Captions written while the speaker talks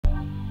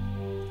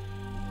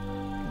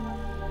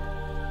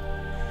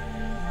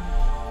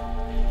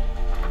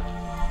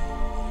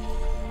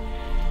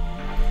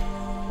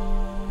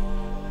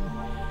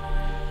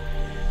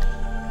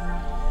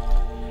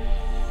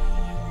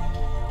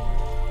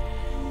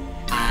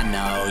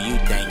know you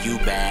think you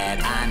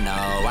bad, I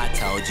know, I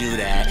told you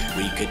that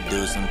we could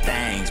do some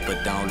things,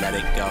 but don't let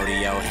it go to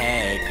your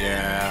head,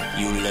 girl.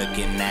 You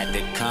looking at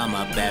the come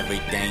up,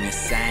 everything the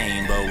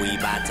same, but we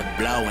bout to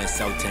blow, and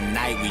so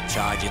tonight we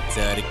charge it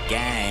to the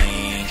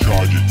game.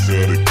 Charge it to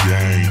the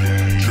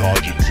game,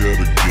 charge it to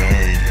the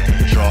game,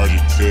 charge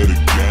it to the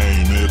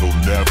game, it'll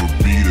never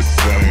be the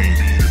same.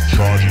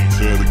 Charge it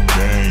to the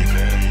game,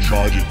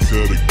 charge it to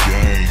the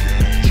game,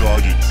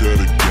 charge it to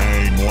the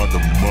game, want the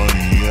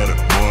money, yeah, the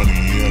money,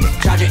 yeah, the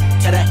charge it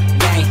to the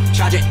game,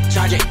 charge it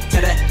to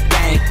the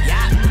game,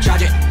 yeah.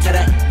 Charge it to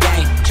the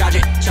game, charge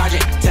it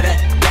to the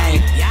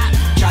game, yeah.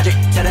 Charge it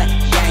to the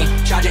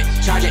game, charge it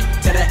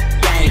to the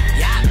game,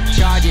 yeah.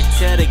 Charge it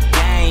to the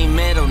game,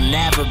 it'll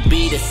never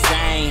be the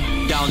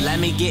same. Don't let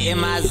me get in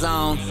my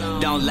zone,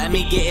 don't let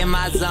me get in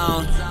my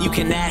zone. You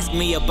can ask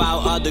me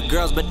about other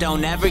girls, but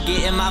don't ever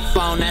get in my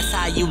phone. That's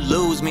how you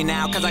lose me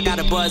now, cause I got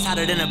a buzz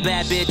hotter than a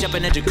bad bitch up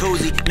in a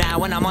jacuzzi. Now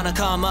when I'm on a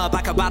come up,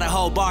 I could buy the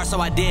whole bar, so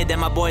I did. Then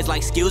my boys like,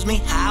 excuse me,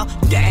 how?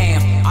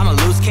 Damn, I'm a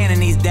loose cannon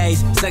these days.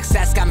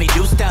 Success got me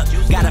juiced up.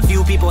 Got a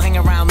few people hang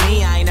around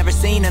me I ain't never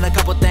seen, and a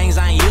couple things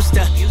I ain't used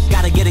to.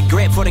 Gotta get a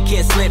grip for the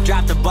kid slip,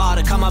 drop the ball.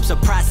 To come up's a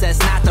process,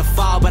 not to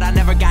fall. But I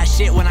never got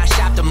shit when I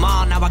shopped them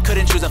all. Now I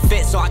couldn't choose a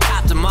fit, so I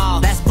copped them all.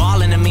 That's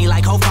ballin' to me,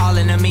 like Ho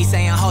calling to me,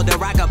 saying hold the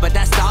rock up, but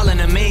that's stalling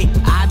to me.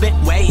 I've been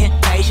waiting,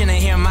 patient, to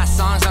hear my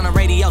songs on the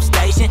radio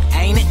station.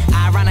 Ain't it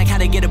ironic how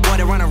they get a boy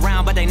to run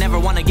around, but they never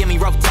wanna give me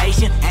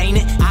rotation? Ain't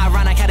it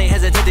ironic how they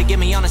hesitate to get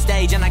me on the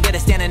stage and I get a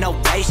standing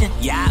ovation?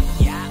 Yeah.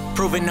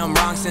 Proving them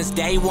wrong since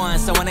day one.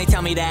 So when they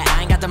tell me that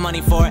I ain't got the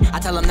money for it, I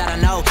tell them that I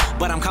know,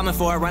 but I'm coming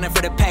for it, running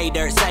for the pay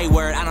dirt. Say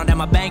word, I know that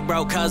my bank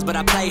broke, cuz, but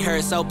I play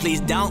her, so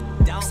please don't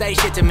say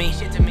shit to me.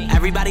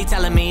 Everybody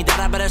telling me that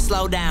I better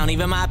slow down,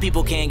 even my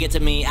people can't get to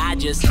me. I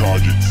just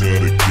charge it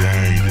to the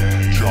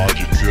game, charge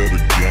it to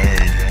the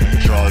game,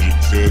 charge it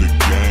to the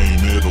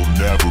game, it'll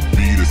never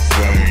be the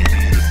same.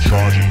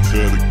 Charge it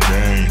to the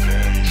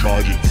game,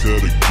 charge it to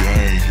the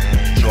game,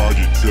 charge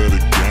it to the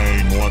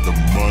game, want the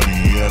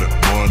money, yeah, the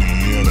money,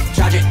 yeah, the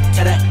charge it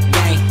to the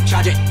game,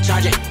 charge it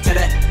to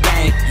the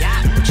game,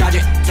 yeah. Charge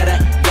it to the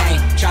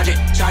game, charge it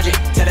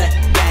to the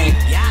game,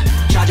 yeah.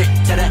 Charge it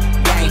to the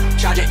game,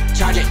 charge it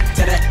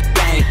to the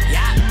game,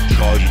 yeah.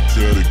 Charge it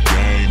to the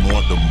game,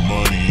 want the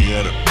money,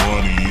 yeah, the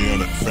money, yeah,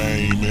 the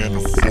fame and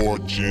the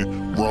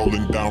fortune.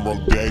 Rolling down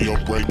Rodeo,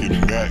 breaking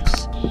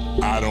necks.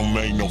 I don't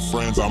make no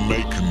friends, I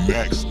make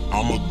connects.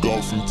 I'ma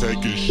go from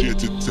taking shit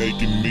to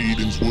taking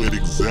meetings with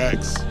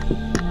execs.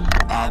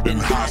 I've been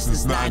hot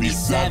since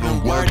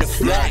 97, word to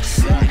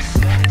flex.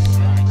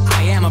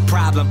 I am a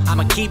problem,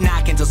 I'ma keep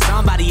knocking till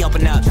somebody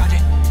open up.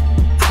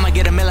 I'ma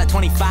get a mill at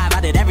 25, I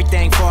did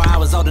everything before I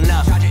was old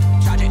enough.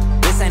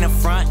 This ain't a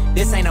front,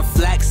 this ain't a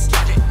flex.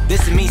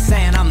 This is me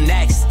saying I'm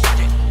next.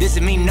 This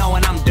is me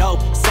knowing I'm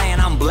dope, saying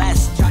I'm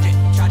blessed.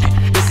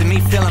 This is me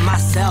feeling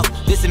myself,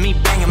 this is me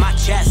banging my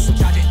chest.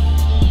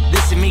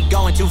 This is me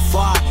going too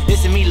far,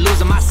 this is me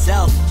losing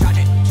myself.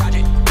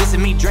 This is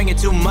me drinking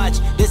too much,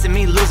 this is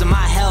me losing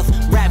my health.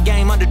 Rap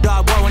game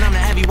underdog, boy, when I'm the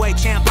heavyweight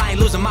champ, I ain't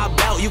losing my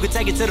belt. You can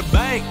take it to the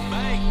bank,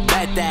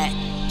 bet that.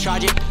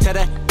 Charge it to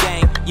the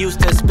game. Used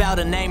to spell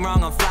the name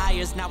wrong on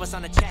flyers, now it's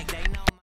on the check.